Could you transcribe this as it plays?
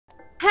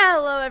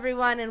Hello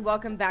everyone and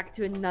welcome back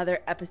to another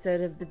episode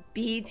of the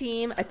B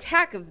Team,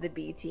 Attack of the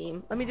B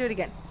Team. Let me do it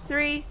again.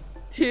 3,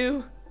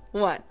 2,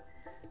 1.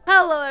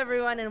 Hello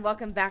everyone and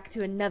welcome back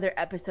to another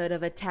episode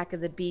of Attack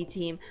of the B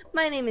Team.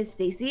 My name is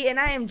Stacy and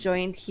I am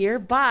joined here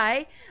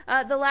by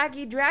the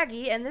Laggy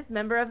Draggy and this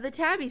member of the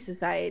Tabby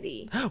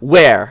Society.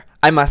 Where?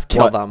 I must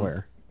kill them.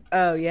 Where?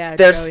 Oh yeah,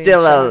 They're Joey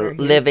still and a Sean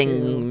are here living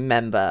too.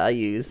 member,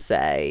 you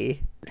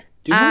say.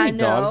 Do you have any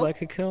no. dogs I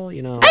could kill?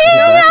 You know. No,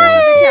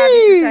 the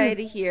Tabby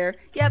Society here.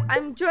 Yep,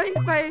 I'm joined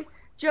by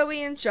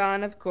Joey and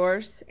Sean, of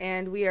course,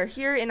 and we are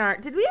here in our...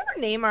 Did we ever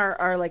name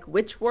our like,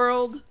 witch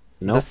world?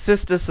 Nope. The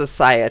Sister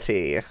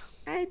Society.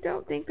 I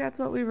don't think that's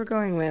what we were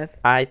going with.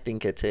 I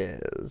think it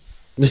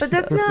is. But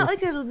that's not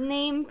like a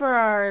name for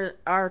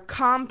our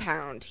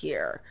compound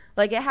here.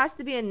 Like, it has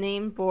to be a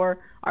name for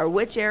our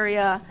witch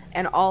area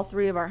and all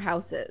three of our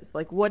houses.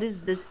 Like, what is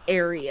this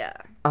area?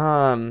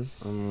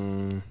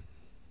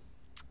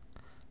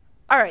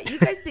 All right, you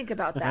guys think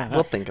about that.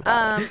 We'll think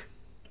about it.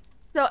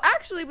 So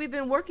actually, we've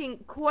been working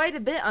quite a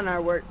bit on our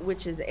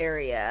witches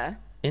area.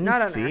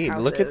 Not on our Indeed.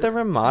 Look at the houses.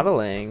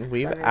 remodeling.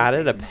 We've But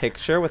added a everything.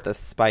 picture with a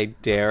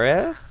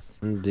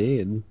spideris.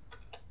 Indeed.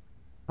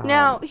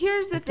 Now,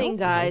 here's the thing,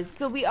 don't know. guys.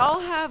 So we all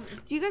have...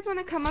 Do you guys want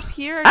to come up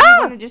here, or do you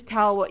want to just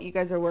tell what you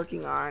guys are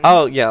working on?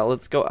 Oh, yeah.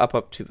 Let's go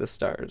up to the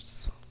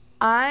stars.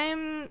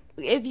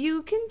 If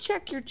you can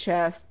check your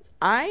chests,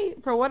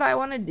 for what I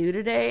want to do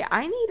today,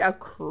 I need a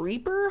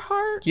creeper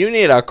heart. You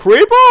need a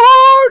creeper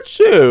heart,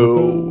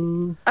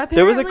 too.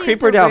 There was a Apparently,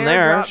 creeper it's down rare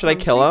there. drop Should I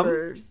from kill him?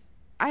 creepers.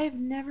 I have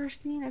never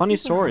seen a Funny creeper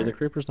story. The heart.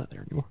 creeper's not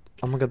there anymore.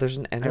 Oh, my God. There's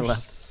an ender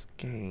left.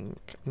 skank.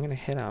 I'm going to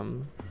hit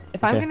him.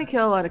 If I'm Okay. going to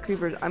kill a lot of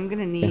creepers, I'm going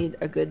to need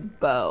a good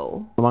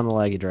bow. I'm on the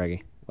laggy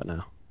draggy. What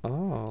now?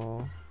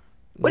 Oh.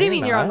 What do you No,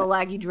 mean you're on the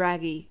not. laggy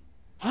draggy?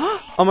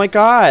 Oh, my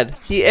God.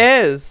 He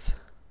is.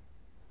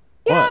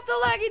 Get What? off the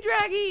laggy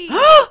draggy!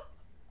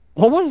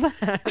 What was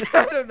that?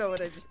 I don't know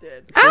what I just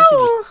did.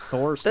 Ow!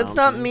 Thor That's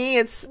not me.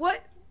 It's...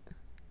 What?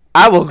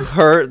 I will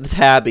hurt the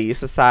Tabby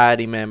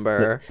Society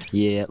member.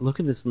 Yeah,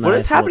 look at this nice What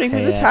is happening?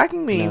 little Who's cat.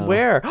 attacking me? No.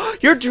 Where?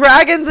 Your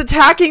dragon's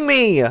attacking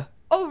me!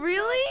 Oh,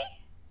 really?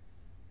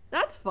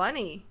 That's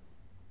funny.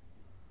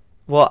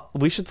 Well,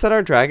 we should set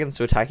our dragons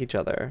to attack each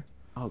other.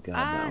 Oh,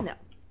 God, no. No.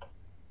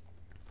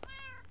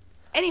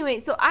 Anyway,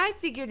 so I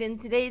figured in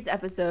today's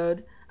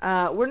episode,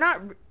 we're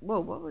not...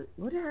 Whoa,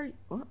 what are...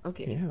 What?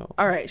 Okay. Ew.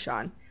 All right,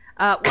 Sean.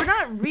 We're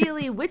not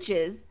really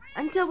witches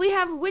until we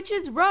have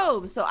witches'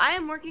 robes. So I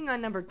am working on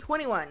number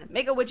 21.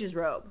 Make a witch's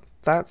robe.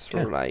 That's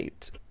Okay.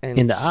 right. And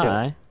chill.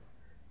 I...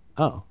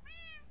 Oh.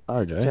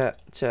 Sorry,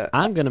 Joey.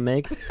 I'm going to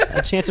make a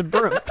enchanted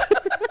broom.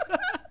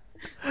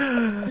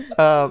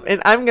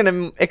 And I'm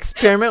gonna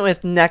experiment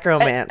with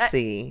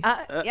necromancy.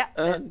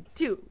 Yeah.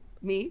 2,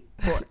 me,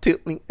 4. To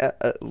me,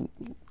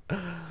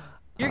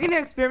 You're gonna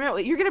experiment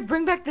with... You're gonna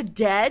bring back the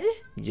dead?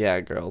 yeah,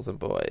 girls and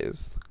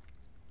boys.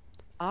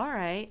 All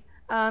right.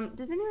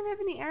 Does anyone have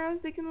any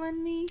arrows they can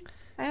lend me?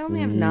 I only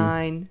have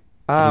 9.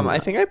 I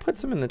think I put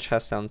some in the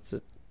chest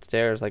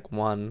downstairs, like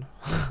 1.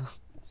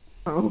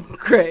 Oh,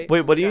 great.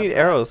 Wait, what do you Got need that.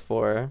 arrows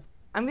for?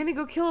 I'm gonna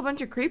go kill a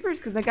bunch of creepers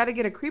because I gotta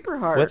get a creeper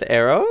heart. With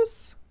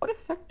arrows? What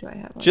effect do I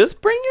have?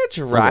 Just bring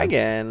your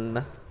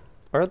dragon.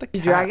 Or the Do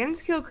cats.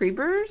 dragons kill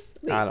creepers?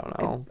 Wait, I don't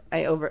know.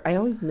 I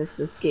always miss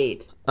this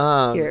gate.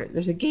 Here,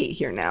 there's a gate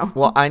here now.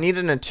 Well, I need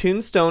an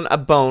attuned stone, a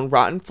bone,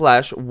 rotten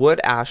flesh, wood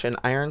ash, an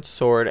iron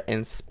sword,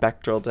 and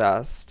spectral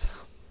dust.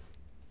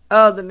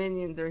 Oh, the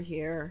minions are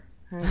here.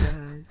 Hi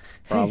guys.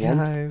 Problem?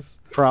 Hey guys.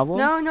 Problem?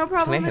 No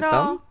problem hit at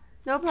all. them?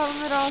 No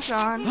problem at all,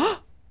 Sean.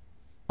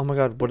 Oh my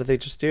god, what did they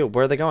just do?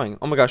 Where are they going?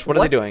 Oh my gosh, what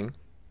are they doing?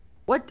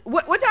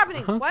 What's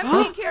happening? Why am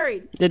I being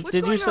carried? What's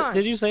going on?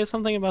 Did you say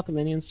something about the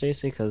minions,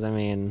 Stacy? Because, I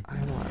mean...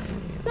 I want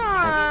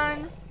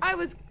Sean, I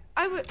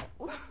would.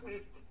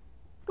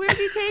 Where's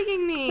he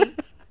taking me?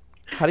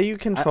 How do you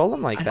control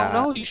them like I that?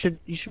 don't know. You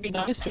should be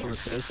nice to her,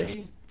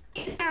 Stacy.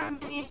 Yeah,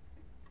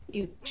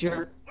 you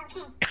jerk.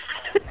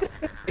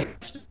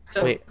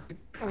 Wait,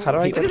 how do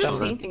I Look at get this them?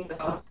 painting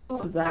though.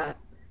 What was that?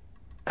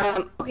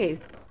 Okay,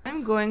 so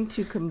I'm going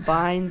to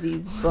combine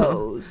these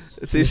bows.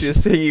 It's easy to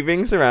see you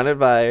being surrounded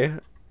by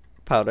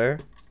powder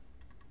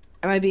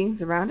Am I being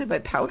surrounded by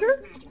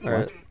powder?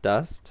 or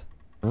dust.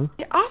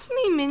 Get off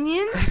me,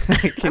 minion!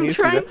 Can I'm you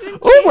see trying that? to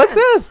Oh, what's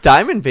enchant. this?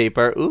 Diamond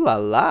vapor. Ooh la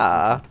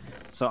la.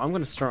 So I'm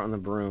going to start on the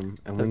broom,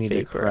 and The we need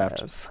to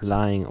craft vaporist.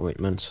 flying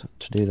ointment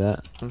to do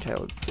that. Okay,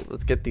 let's see.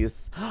 Let's get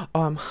these. Oh,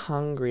 I'm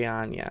hungry,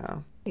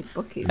 Anya.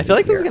 Bookcase I feel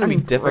like this is here. gonna be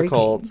I'm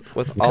difficult breaking.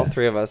 with all Okay.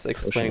 three of us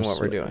explaining what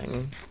we're sweet.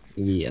 doing.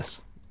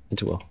 Yes,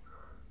 it will.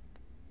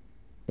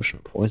 Potion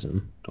of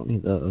poison. Don't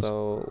need those.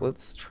 So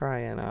let's try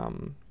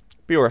and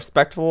be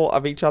respectful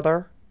of each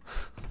other.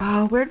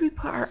 Oh, where'd we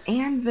put our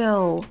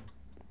anvil?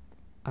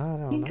 I I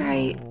don't think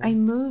know. I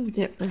moved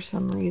it for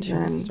some reason.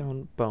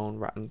 Tombstone, bone,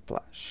 rotten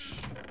flesh.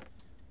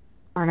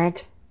 Darn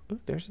it. Ooh,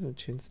 there's a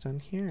tombstone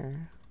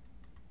here.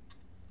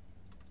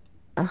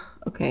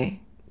 Okay.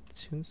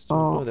 Tombstone.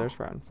 Oh. Oh, there's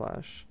rotten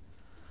flesh.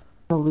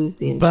 I'll lose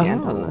the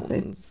enchant unless I...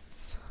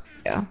 Bones.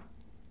 Yeah.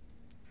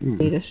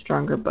 Need a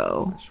stronger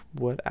bow.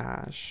 Wood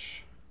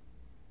ash.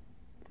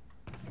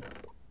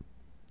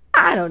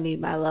 I don't need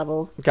my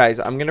levels. Guys,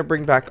 I'm gonna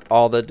bring back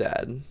all the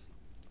dead.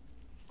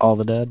 All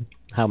the dead?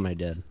 How many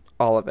dead?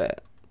 All of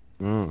it.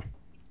 Mm.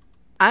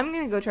 I'm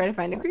gonna go try to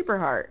find a creeper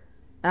heart.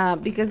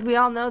 Because we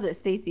all know that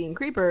Stacy and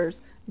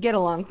creepers get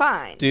along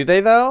fine. Do they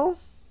though?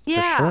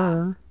 Yeah. For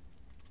sure.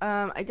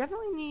 I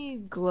definitely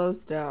need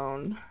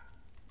glowstone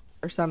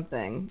or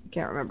something.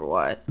 Can't remember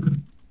what.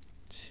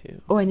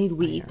 2. Oh, I need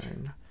wheat.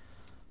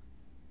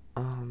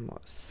 Iron.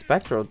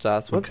 Spectral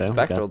dust. What's Okay,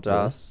 spectral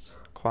dust?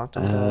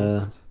 Quantum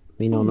dust.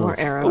 We don't know. More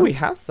arrows. Oh, we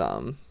have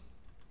some.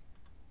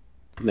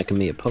 Making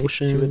me a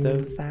potion. 2 of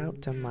those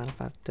out to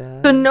modify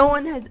dust. So no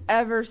one has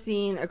ever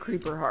seen a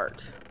creeper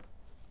heart.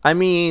 I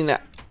mean,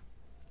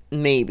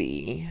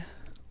 maybe.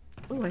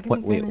 Ooh, I can What?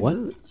 make Wait, diamond what?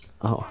 boots.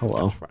 Oh,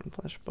 hello. Rotten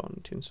flesh,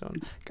 bone, tombstone.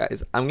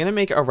 Guys, I'm gonna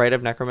make a rite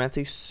of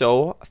necromancy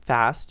so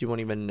fast you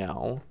won't even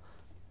know.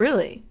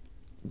 Really?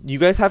 You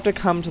guys have to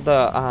come to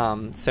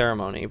the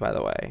ceremony, by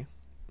the way.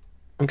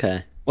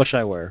 Okay. What should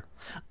I wear?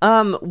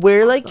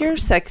 Wear like your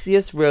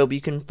sexiest robe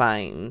you can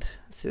find,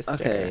 sister.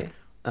 Okay.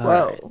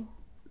 Whoa.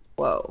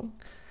 Whoa.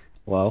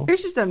 Whoa.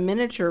 Here's just a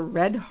miniature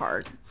red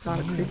heart. It's not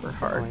a creeper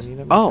heart. I need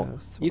to make Oh, a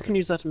sword. you can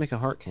use that to make a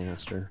heart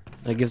canister.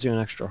 That gives you an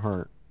extra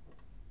heart.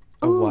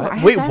 A Ooh, what? I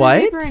have Wait, diamond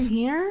what? paper in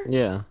here?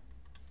 Yeah.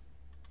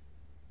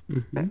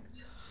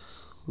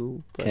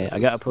 Ooh, Okay, I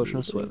got a potion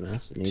of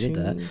swiftness. Needed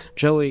that.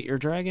 Joey, your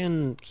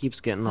dragon keeps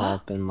getting all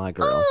up in my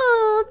grill.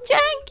 Oh,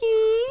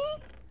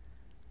 Jackie!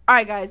 All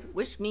right, guys.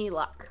 Wish me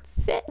luck.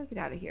 Sit. Get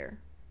out of here.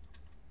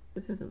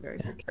 This isn't very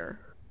secure.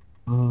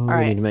 Oh, we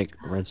right. need to make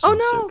redstone Oh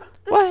no! soup.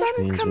 The What? sun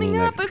Means is we coming need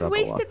to up. make I've double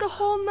wasted up. the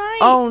whole night.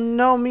 Oh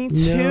no, me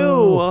too.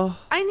 No.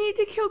 I need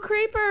to kill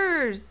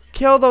creepers.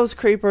 Kill those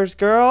creepers,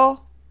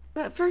 girl.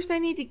 But first, I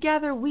need to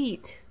gather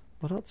wheat.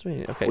 What else do we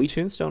need? Okay, Wheat?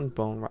 tombstone,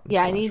 bone, rotten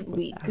Yeah, I flesh, need wood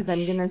wheat because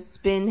I'm ash. gonna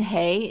spin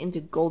hay into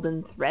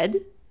golden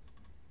thread.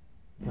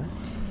 What?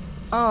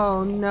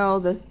 Oh no,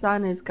 the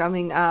sun is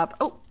coming up.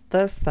 Oh,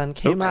 The sun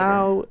came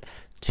out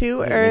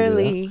too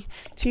early.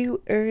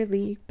 Too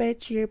early.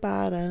 Bet your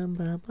bottom.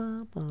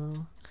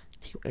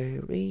 Too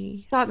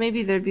early. thought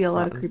maybe there'd be a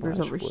lot of Rotten creepers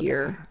flesh, over wood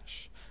here.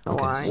 ash. Oh,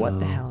 why? What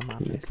the So, hell am I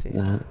missing?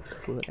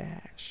 that. Wood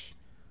ash.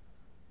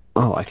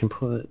 Oh, I can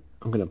put.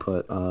 I'm gonna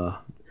put.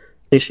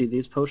 Actually,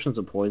 these potions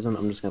of poison.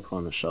 I'm just gonna put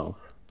on the shelf.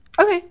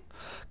 Okay,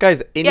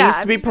 Guys, it Yeah, needs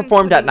to I've be just been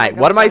performed at putting, night.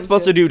 like, What am a I bunch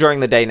supposed to of- do during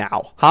the day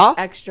now? Huh?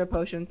 extra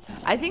potions.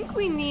 I think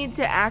we need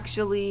to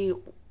actually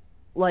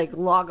like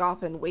log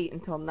off and wait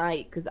until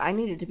night because I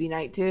need it to be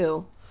night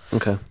too.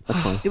 Okay, that's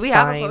fine. Do we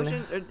have Fine. a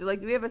potion or like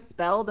do we have a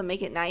spell to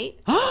make it night?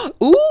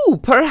 Ooh,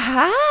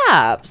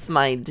 perhaps,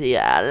 my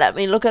dear. Let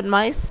me look at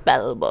my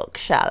spell book,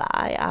 shall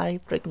I? I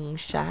freaking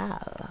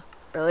shall.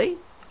 Really?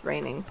 It's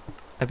raining.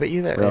 I bet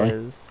you there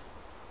is.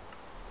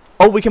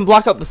 Really? Oh, we can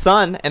block out the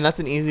sun, and that's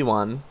an easy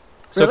one.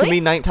 So it can Really?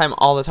 be nighttime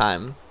all the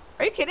time.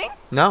 Are you kidding?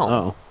 No.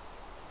 Oh,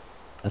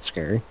 that's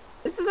scary.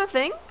 This is a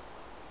thing?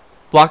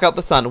 Block out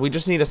the sun. We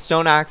just need a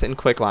stone axe and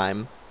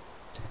quicklime.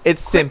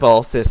 It's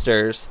simple,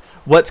 sisters.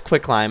 What's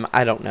quicklime?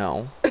 I don't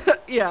know.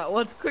 Yeah,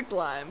 what's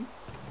quicklime?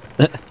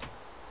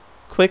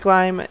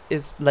 Quicklime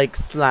is like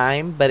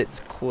slime, but it's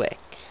quick.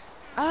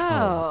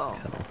 Oh.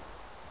 that's a kettle.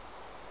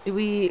 Do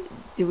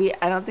we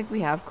I don't think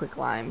we have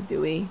quicklime,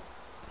 do we?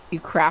 You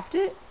craft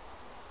it?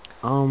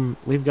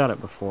 We've got it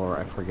before.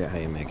 I forget how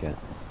you make it.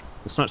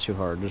 It's not too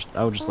hard.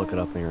 I would just look it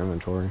up in your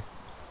inventory.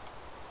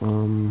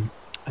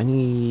 I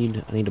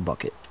need a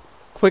bucket.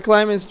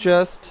 Quicklime is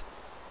just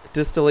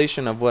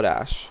distillation of wood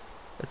ash.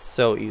 It's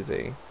so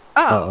easy.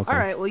 Oh, okay. all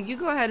right. Well, you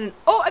go ahead and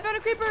oh, I found a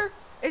creeper.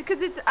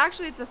 Because it's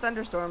a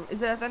thunderstorm.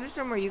 Is it a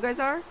thunderstorm where you guys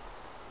are?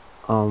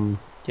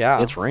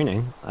 Yeah. It's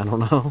raining. I don't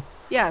know.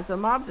 Yeah, so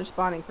mobs are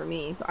spawning for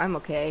me, so I'm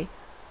okay.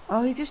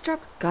 Oh, he just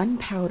dropped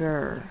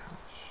gunpowder.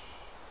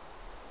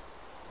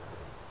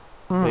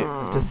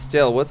 Wait,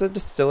 distill. What's a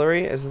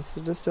distillery? Is this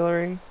a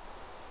distillery?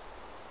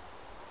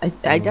 I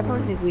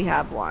definitely think we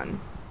have one.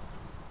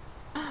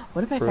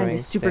 What if I find Brewing a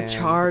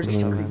supercharged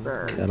stand,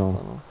 creeper?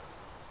 Kettle.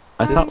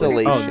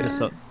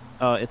 Distillation.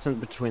 It's in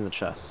between the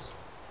chests.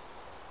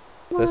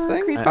 This Come on,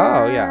 thing? creeper.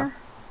 Oh, yeah.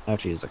 I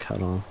have to use a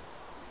kettle.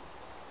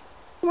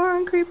 Come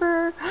on,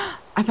 creeper.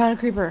 I found a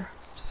creeper.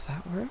 Does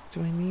that work?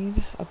 Do I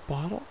need a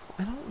bottle?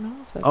 I don't know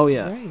if that's Oh,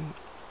 yeah.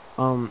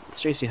 right.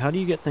 Stacy, how do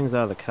you get things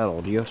out of the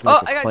kettle? Do you have to make Oh,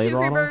 a I got clay two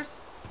bottle? creepers.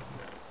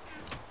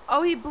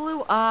 Oh, he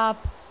blew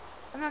up.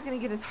 I'm not gonna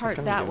get his Is heart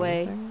gonna that do way.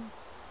 anything?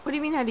 What do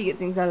you mean, how do you get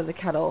things out of the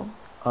kettle?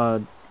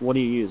 What do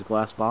you use?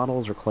 Glass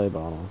bottles or clay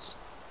bottles?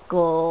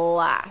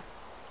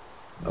 Glass.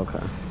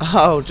 Okay.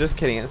 Oh, just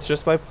kidding. It's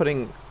just by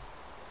putting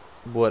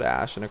wood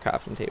ash in a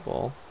crafting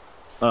table.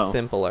 Oh.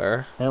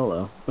 Simpler.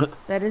 Hello.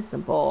 That is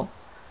simple.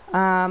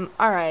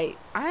 Alright.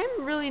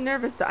 I'm really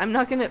nervous that I'm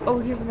not gonna... Oh,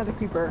 here's another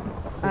creeper.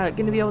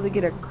 Gonna be able to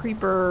get a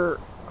creeper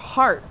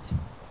heart.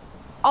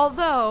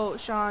 Although,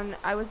 Sean,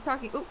 I was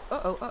talking...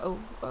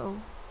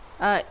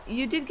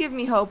 you did give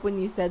me hope when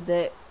you said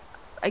that...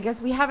 I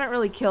guess we haven't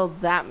really killed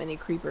that many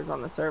creepers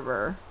on the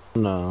server.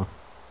 No.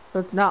 So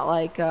it's not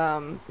like...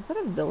 Is that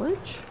a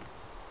village?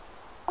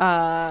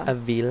 A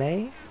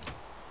Vile?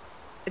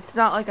 It's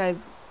not like I've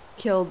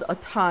killed a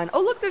ton.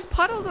 Oh, look, there's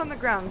puddles on the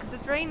ground because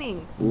it's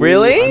raining.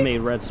 Really? Ooh, I made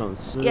redstone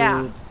soup.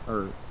 Yeah.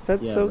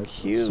 That's so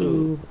cute.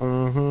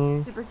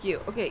 Super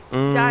cute. Okay,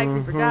 die,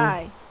 creeper,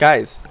 die.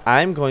 Guys,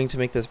 I'm going to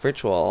make this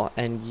ritual,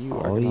 and you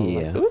are going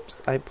to yeah.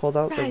 Oops, I pulled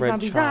out the Die, red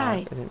zombie, chalk. die.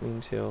 I didn't mean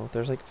to.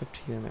 There's like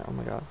 15 in there. Oh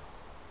my god.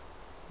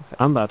 Okay.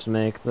 I'm about to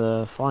make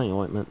the flying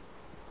ointment.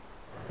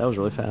 That was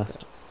really fast.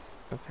 Yes.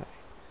 Okay.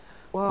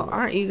 Well,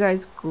 aren't you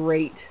guys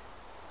great?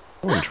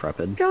 Oh,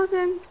 intrepid.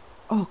 Skeleton.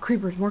 Oh,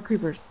 creepers, more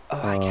creepers.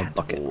 Oh, I can't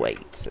bucket.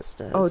 wait,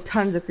 sisters. Oh,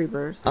 tons of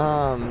creepers.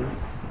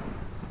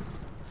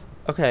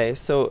 Okay,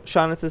 so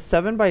Sean, it's a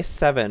 7 by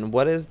 7.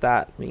 What does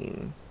that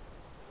mean?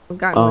 I've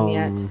gotten one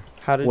yet.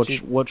 How did you?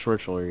 Which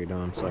ritual are you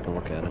doing so I can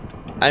look at it?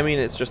 I mean,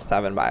 it's just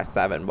 7 by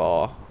 7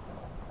 ball.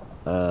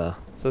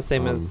 It's the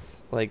same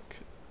as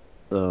like.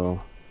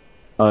 So,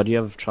 do you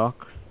have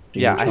chalk?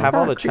 Yeah, I have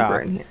all the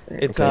chalk.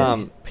 It's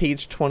Okay.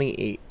 page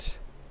 28.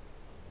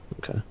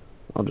 Okay,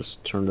 I'll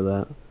just turn to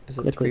that. Is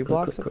it Click, 3 click,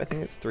 blocks click, up? I click.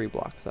 think it's 3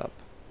 blocks up.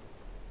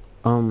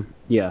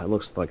 Yeah, it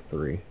looks like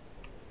 3.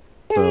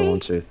 So 1,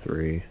 2,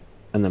 3,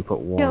 and then put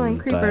 1 Killing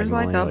creepers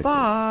like a diagonally,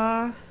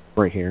 boss.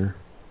 right here.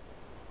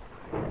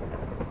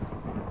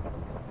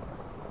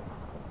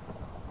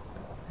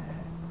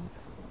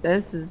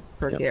 This is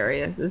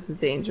precarious. This is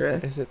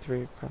dangerous. Is it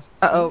 3 across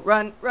the Uh-oh,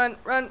 run, run,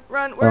 run,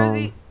 run. Where is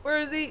he? Where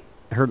is he?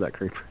 I heard that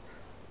creeper.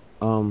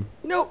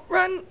 Nope,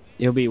 run.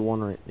 It'll be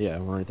one right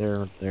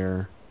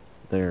there,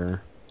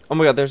 there. Oh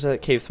my god, there's a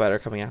cave spider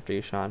coming after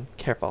you, Sean.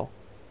 Careful.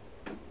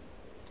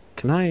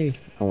 Can I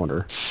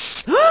wonder.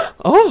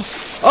 Oh,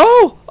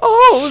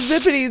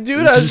 zippity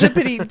doodah,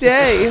 zippity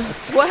day.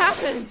 What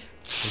happened?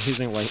 I'm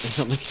using lightning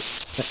on the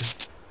cave.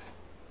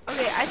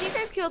 Okay, I think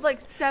I've killed like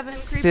 7 creepers.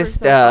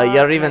 Sister, so far,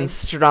 you're and even I've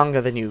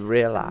stronger than you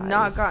realize.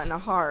 not gotten a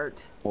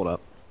heart. Hold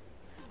up.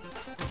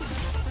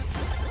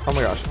 Oh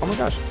my gosh, oh my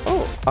gosh.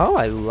 Oh,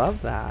 I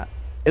love that.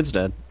 It's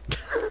dead.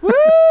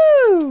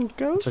 Woo!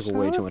 Go Took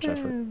way too much effort.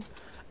 Jonathan.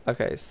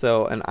 Okay,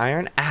 so an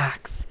iron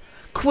axe.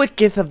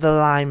 Quicketh of the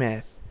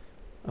limeth.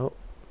 Oh.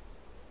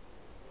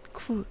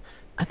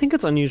 I think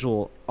it's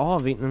unusual. All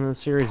I've eaten in this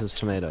series is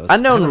tomatoes.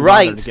 Unknown I haven't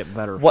bothered right. to get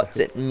better What's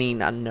food. it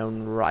mean,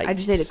 unknown right? I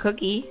just ate a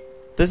cookie.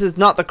 This is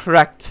not the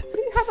correct What do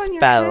you have on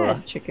spell. your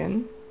head,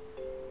 chicken?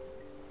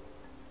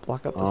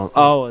 Block up the sun.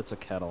 Oh, it's a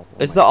kettle.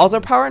 Oh Is my the God. altar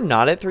power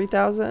not at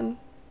 3,000?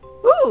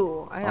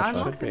 Ooh, I I'll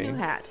unlocked the check. new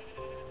hat.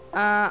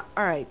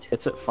 Alright.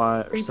 It's at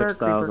Creeper,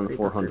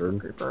 6,400.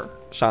 creeper.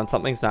 Sean,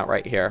 something's not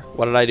right here.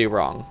 What did I do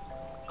wrong?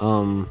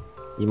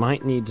 You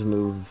might need to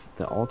move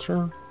the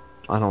altar.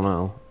 I don't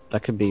know.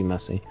 That could be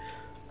messy.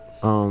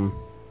 No,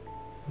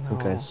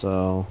 Okay,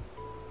 so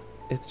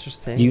it's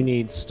just saying. you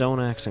need stone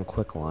axe and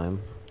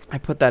quicklime. I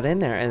put that in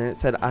there and it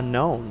said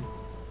unknown.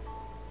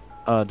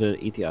 To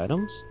eat the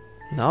items?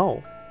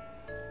 No.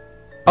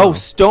 Oh. Oh,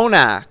 stone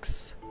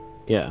axe.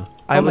 Yeah.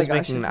 I Oh my was gosh,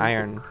 making an this is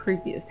iron. the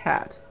creepiest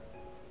hat.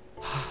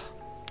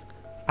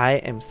 I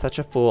am such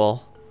a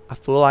fool. A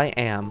fool I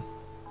am.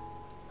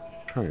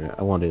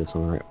 I want to do this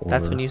in the right order.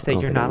 That's when you say I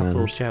don't you're think not it a fool,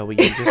 matters. Joey.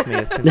 You just made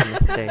a simple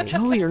mistake.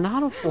 Joey, you're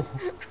not a fool.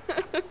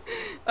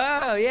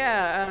 Oh,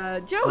 yeah.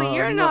 Joey,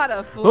 you're no. not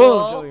a fool.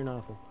 Oh, Joey, you're not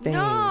a fool. Thanks.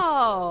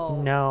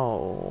 No.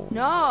 No.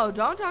 No,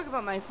 don't talk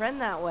about my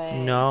friend that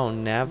way. No,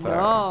 never.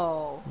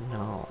 No.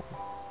 No.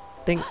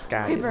 Thanks,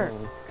 guys. Creeper.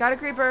 Got a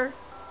creeper.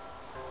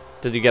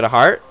 Did you get a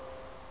heart?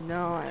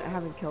 No, I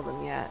haven't killed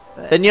him yet.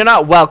 But Then you're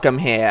not welcome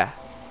here.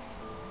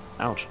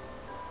 Ouch.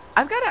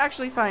 I've got to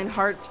actually find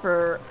hearts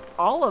for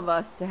all of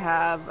us to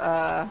have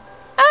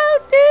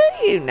Oh,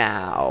 do you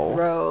now?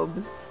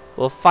 robes.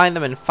 We'll find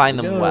them and find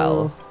them Go.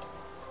 well.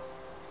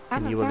 I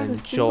And haven't you will found a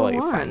single enjoy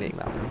one. finding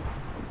them.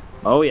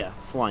 Oh, yeah.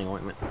 Flying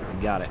ointment.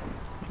 You got it.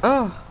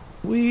 Oh,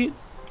 Sweet.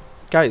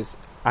 Guys,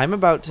 I'm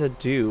about to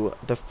do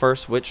the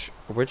first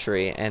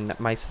witchery, and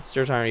my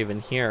sisters aren't even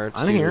here to...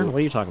 I'm here. What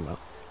are you talking about?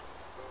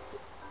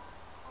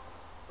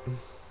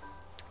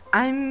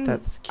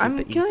 That's cute I'm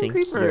that you killing think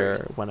creepers. you're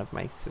one of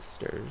my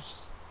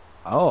sisters.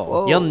 Oh.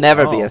 Whoa. You'll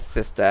never be Oh. a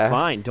sister.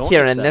 Fine, don't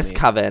Here in upset this me.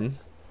 coven.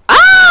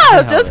 Ah!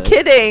 Yeah, Just it is.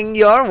 kidding.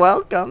 You're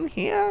welcome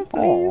here.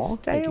 Please Aw,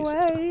 stay thank you,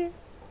 away.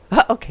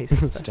 Okay,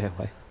 sister. Stay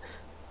away.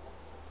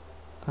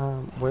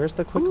 Where's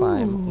the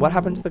quicklime? What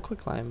happened to the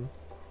quicklime?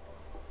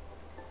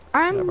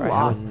 I'm Whenever I have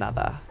lost,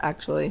 another.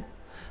 actually.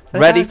 But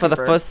I Ready found a for the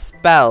creeper. first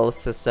spell,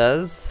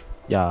 sisters.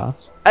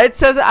 Yes. It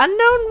says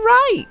unknown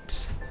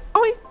right.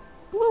 Oh, he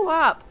blew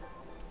up.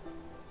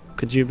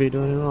 Could you be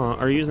doing it wrong?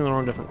 Are you using the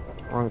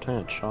wrong kind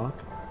of chalk?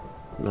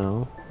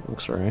 No.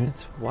 Looks right.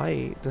 It's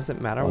white. Does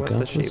it matter Look what at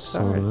the the shapes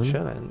are? It sun.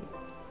 shouldn't.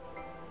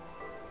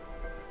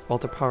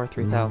 Altar power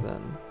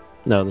 3000.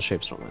 No, the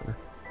shapes don't matter.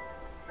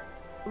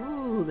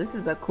 Ooh, this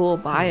is a cool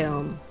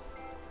biome.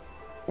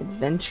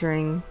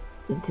 Adventuring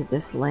into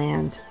this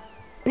land.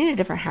 I need a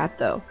different hat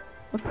though.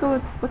 Let's go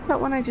with what's that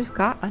one I just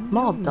got?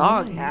 Small Unknown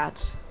dog right.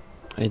 hat.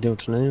 I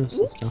don't know, What's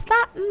sister.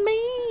 that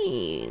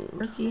mean?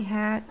 Turkey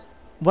hat.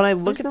 When I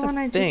look Where's the at one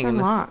I the just thing in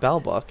the unlocked? spell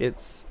book,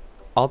 it's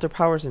altar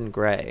powers in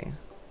gray.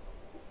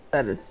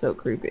 That is so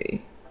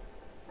creepy.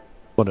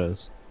 What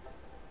is?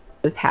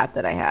 This hat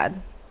that I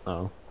had.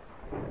 Oh.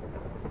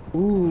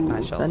 Ooh,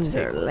 I shall thunder,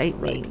 take what's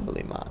lightning.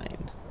 rightfully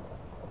mine.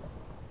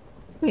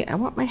 Wait, I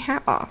want my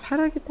hat off. How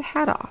do I get the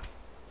hat off?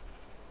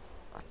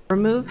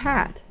 Remove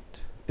hat.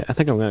 Yeah, I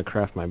think I'm gonna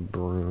craft my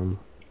broom.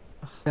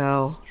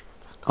 Go.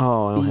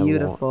 Oh, I don't have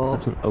Beautiful. one.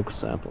 That's an oak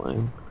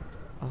sapling.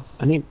 Oh.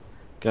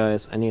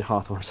 Guys, I need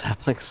hawthorn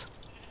saplings.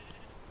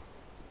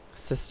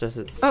 Sisters,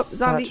 it's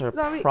zombie, such a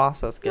zombie,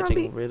 process getting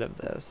zombie. rid of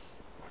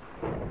this.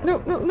 No,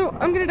 no, no.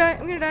 I'm gonna die.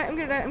 I'm gonna die. I'm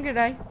gonna die. I'm gonna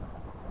die.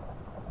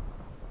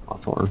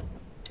 Hawthorn.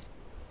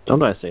 Don't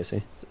die, Stacy.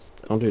 Sisters,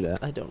 Don't do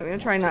that. I don't. I'm gonna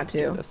try not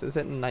do to. This is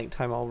it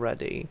nighttime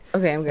already.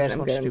 Okay, I'm I good. just I'm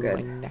want good. to I'm do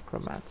good. my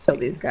necromancy. Kill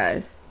these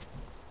guys.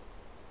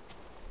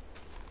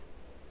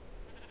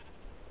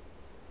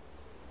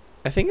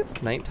 I think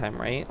it's nighttime,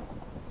 right?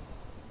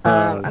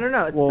 I don't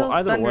know. It's well, still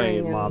either way, thundering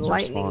and mobs are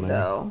lightning, spawning.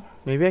 though.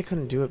 Maybe I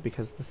couldn't do it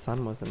because the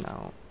sun wasn't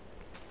out.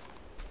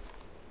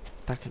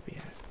 That could be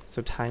it.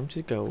 So time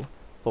to go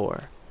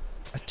for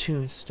a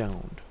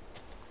tombstone.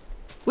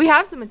 We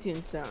have some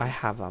attuned stones. I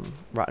have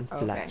rotten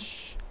Okay.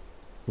 flesh,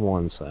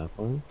 One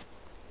sapling.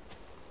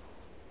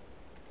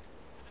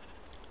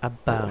 a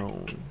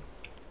bone,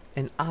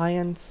 an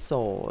iron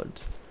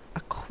sword, a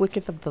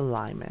quicketh of the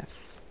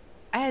limeth.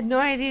 I had no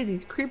idea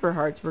these creeper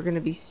hearts were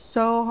gonna be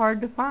so hard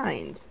to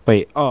find.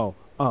 Wait, oh,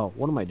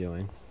 what am I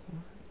doing?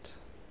 What?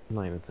 I'm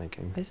not even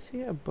thinking. I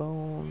see a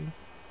bone,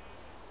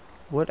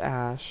 wood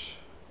ash,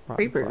 rotten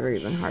Creepers are flesh.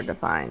 even hard to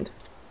find.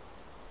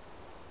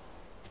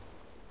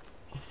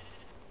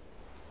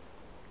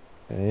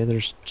 Okay,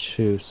 there's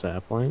 2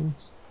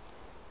 saplings.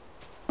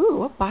 Ooh,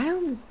 what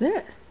biome is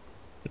this?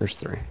 There's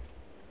 3.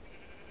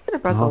 Could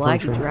have brought the Hawthorn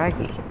laggy tree.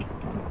 draggy.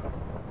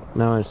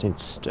 Now I just need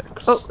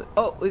sticks.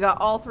 Oh, we got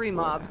all 3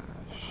 mobs.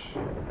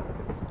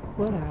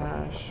 Wood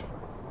ash.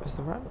 Is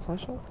the rotten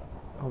flesh out there?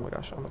 Oh my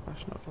gosh, no, don't pick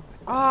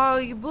that. Oh,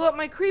 you blew up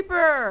my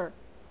creeper!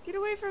 Get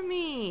away from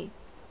me!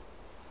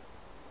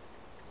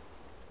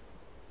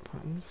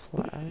 Rotten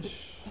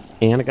flesh.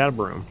 And I got a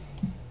broom.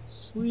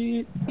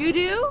 Sweet. You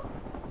do?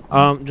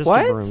 Just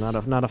What? a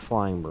broom, not a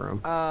flying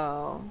broom.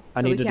 Oh.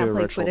 I So need we to do can't a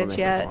play ritual to Quidditch make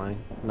yet? it flying.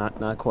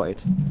 Not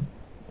quite.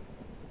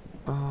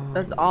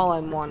 That's all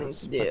I'm I wanting do to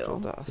spectral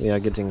do. dust. Yeah,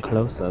 getting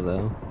closer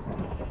though.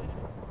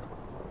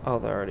 Oh,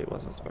 there already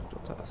was a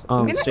spectral dust.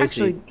 I'm gonna Stacey,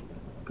 actually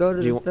go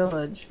to do you- this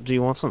village. do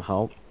you want some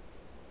help?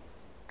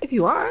 If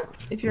you want.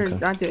 If you're Okay.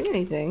 not doing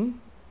anything.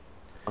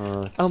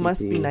 Oh,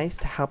 must be TP. nice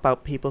to help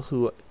out people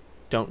who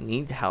don't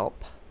need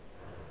help.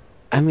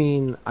 I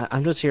mean,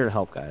 I'm just here to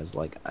help, guys.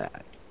 Like,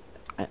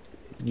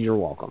 you're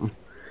welcome.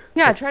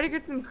 Yeah, try to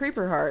get some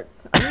creeper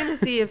hearts. I'm gonna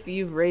see if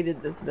you've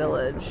raided this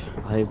village.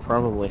 I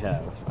probably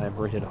have. I've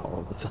raided all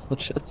of the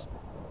villages.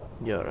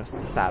 You're a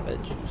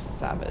savage, you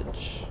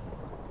savage.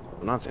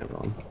 I'm not saying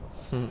wrong.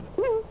 Hmm.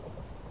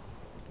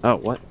 Oh,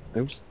 what?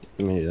 Oops.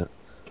 Let me do that.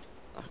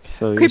 Okay.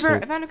 So you're Creeper!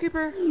 saying- I found a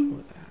creeper!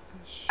 Wood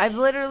ash. I've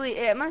literally,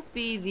 it must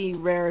be the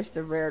rarest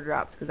of rare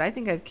drops, because I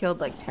think I've killed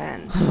like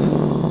 10.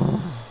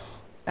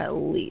 At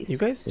least. You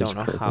guys don't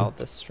know creepy. how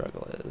this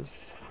struggle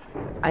is.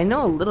 I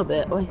know a little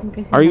bit. Oh, I think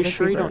I see Are you another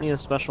sure you creeper. don't need a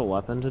special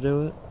weapon to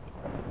do it?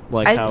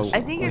 Like I, how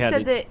I think we it had said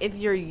to- that if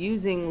you're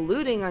using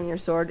looting on your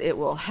sword, it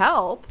will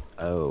help.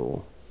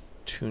 Oh.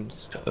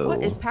 Tombstone. Oh.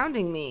 What is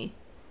pounding me?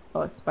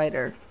 Oh, a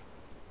spider.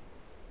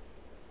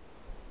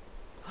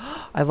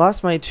 I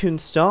lost my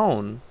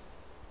tombstone.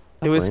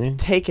 It was Complaining?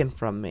 taken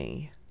from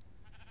me.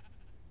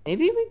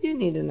 Maybe we do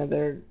need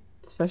another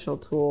special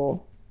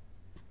tool.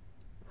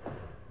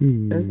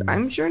 Hmm. Because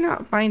I'm sure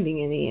not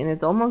finding any, and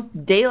it's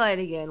almost daylight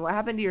again. What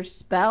happened to your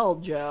spell,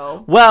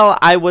 Joe? Well,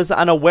 I was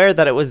unaware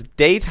that it was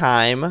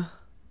daytime.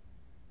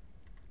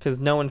 Because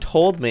no one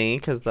told me,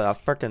 because the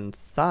frickin'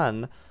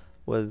 sun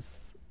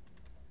was...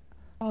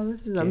 Oh,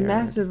 this is a Scared.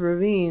 massive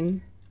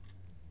ravine.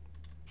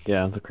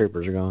 Yeah, the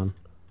creepers are gone.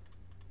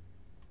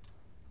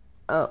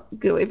 Oh,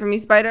 get away from me,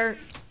 spider.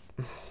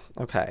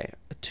 Okay,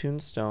 a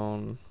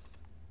tombstone,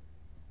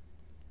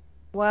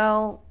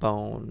 Well,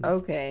 bone,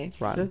 okay.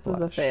 rotten This was a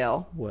flesh,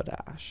 fail. wood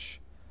ash,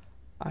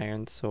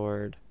 iron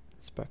sword,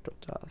 spectral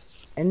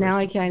dust. And now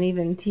I can't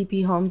even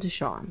TP home to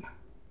Sean.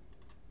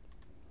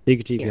 You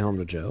could take you home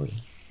to Joey.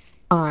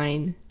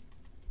 Fine.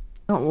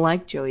 I don't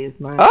like Joey as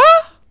much.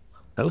 Ah!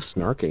 So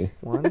snarky.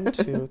 1,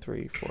 2,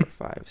 3, 4,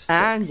 5, 6.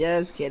 I'm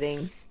just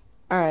kidding.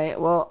 Alright,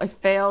 well, I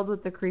failed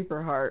with the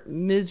creeper heart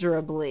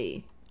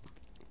miserably.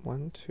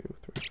 1, 2,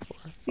 3, 4,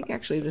 5. I think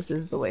actually this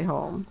is the way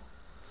home.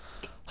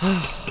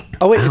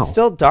 Oh wait, Ow. it's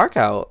still dark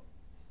out.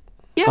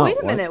 Yeah, Oh, wait a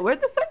what? minute.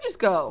 Where'd the sun just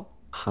go?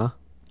 Huh?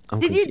 I'm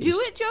Did you do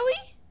confused. it,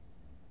 Joey?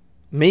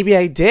 Maybe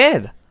I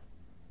did.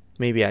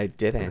 Maybe I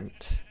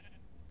didn't.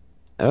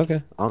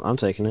 Okay, I'm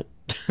taking it.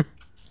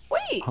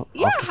 Wait, Off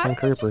yeah, to how find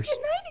did it just creepers. get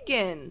night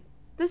again?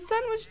 The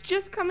sun was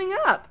just coming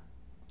up.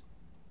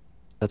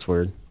 That's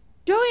weird.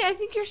 Joey, I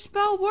think your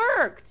spell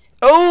worked.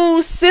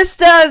 Oh,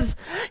 sisters!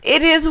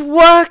 It is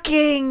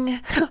working!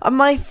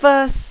 My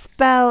first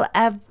spell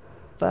ever.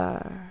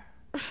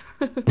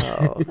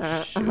 Oh,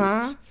 shoot.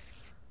 Uh-huh.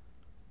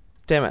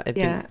 Damn it, it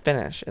Yeah. didn't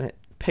finish, and it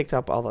picked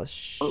up all the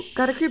Oh,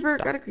 got a creeper,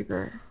 got a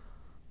creeper.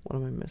 What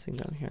am I missing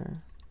down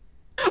here?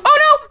 Oh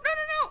no! No,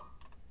 no,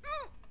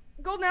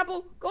 no! Golden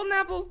apple! Golden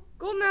apple!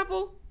 Golden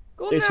apple!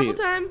 Golden Stacy.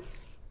 apple time!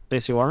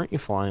 Stacy, why aren't you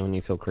flying when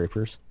you kill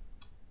creepers?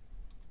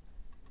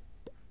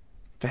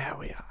 There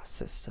we are,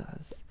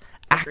 sisters.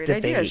 Great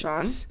idea, Activate.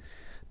 Sean.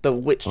 The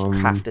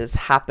witchcraft is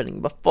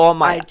happening before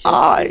my I just didn't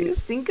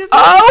eyes. think of it.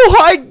 Oh,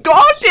 I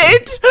got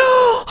it!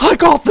 I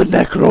got the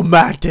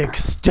necromantic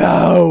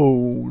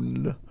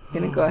stone.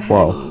 Gonna go ahead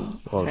Whoa. and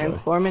Whoa, Joey.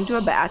 transform into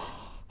a bat.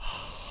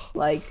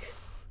 Like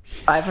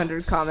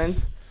 500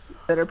 comments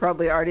that are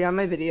probably already on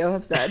my video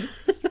have said.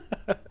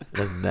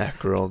 The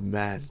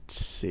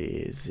necromancy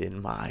is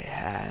in my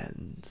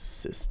hands,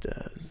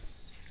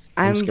 sisters.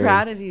 I'm scared.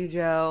 proud of you,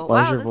 Joe.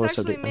 Why is Wow, your this voice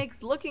so actually deep?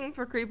 makes looking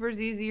for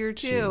creepers easier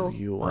Do too.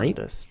 you Right?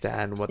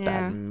 understand what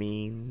Yeah. that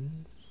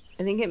means?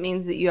 I think it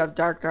means that you have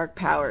dark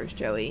powers,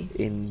 Joey.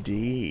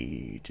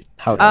 Indeed.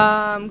 How?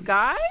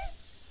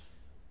 Guys,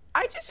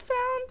 I just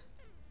found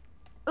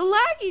a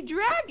laggy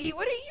draggy.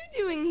 What are you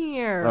doing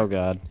here? Oh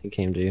God, he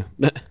came to you.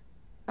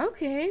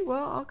 Okay,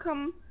 well I'll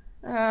come.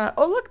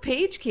 Oh look,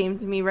 Paige came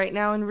to me right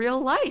now in real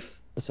life.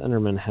 This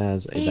Enderman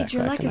has a Paige,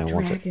 you're backpack, like and a I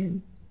want it.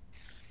 dragon.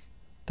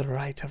 The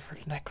right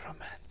of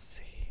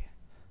necromancy.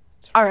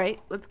 All right,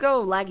 let's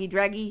go, laggy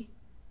draggy.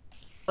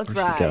 Let's Where'd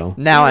she ride. go?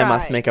 Now I You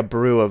must ride. make a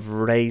brew of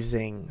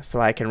raising,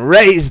 so I can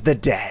raise the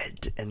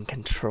dead and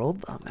control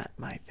them at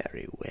my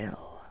very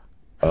will.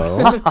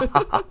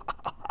 Oh.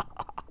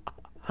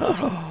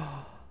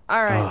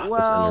 All right, This Enderman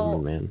well,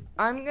 man.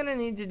 I'm gonna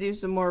need to do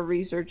some more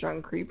research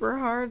on creeper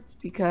hearts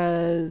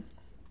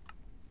because,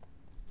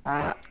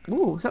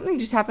 ooh, something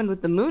just happened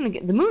with the moon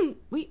again. The moon,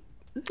 wait,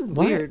 this is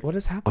What? weird. What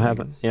is What happening?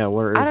 happened? Yeah,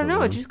 where is I don't the know.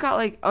 It moon? just got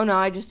like, oh no,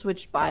 I just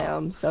switched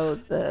biome, so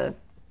the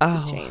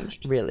Oh,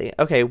 changed. really?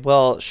 Okay,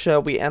 well,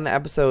 shall we end the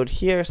episode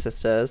here,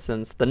 sisters,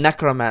 since the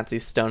necromancy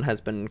stone has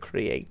been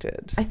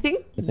created? I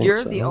think I think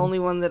you're the so. only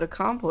one that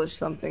accomplished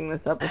something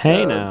this episode.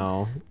 Hey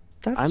now.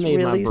 That's made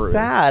my really brew.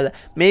 sad.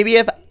 Maybe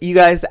if you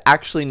guys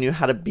actually knew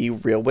how to be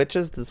real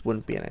witches, this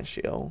wouldn't be an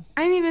issue.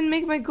 I didn't even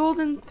make my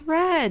golden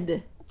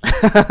thread.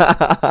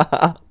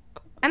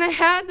 And I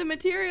had the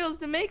materials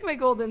to make my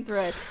golden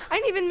thread. I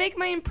didn't even make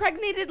my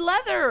impregnated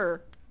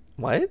leather.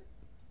 What?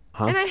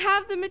 Huh? And I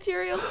have the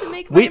materials to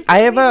make my Wait, I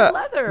have impregnated a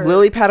leather.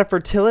 lily pad of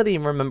fertility.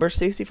 Remember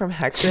Stacy from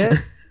Hexit?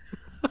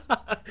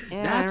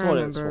 Yeah, That's I what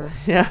it's remember.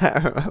 for. Yeah,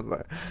 I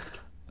remember.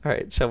 All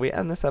right, shall we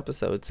end this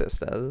episode,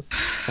 sisters?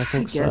 I I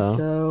think guess so.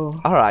 so.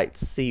 All right,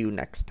 see you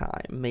next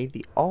time. May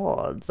the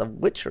odds of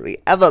witchery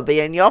ever be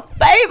in your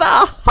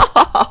favor.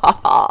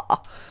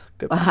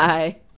 Goodbye. Bye.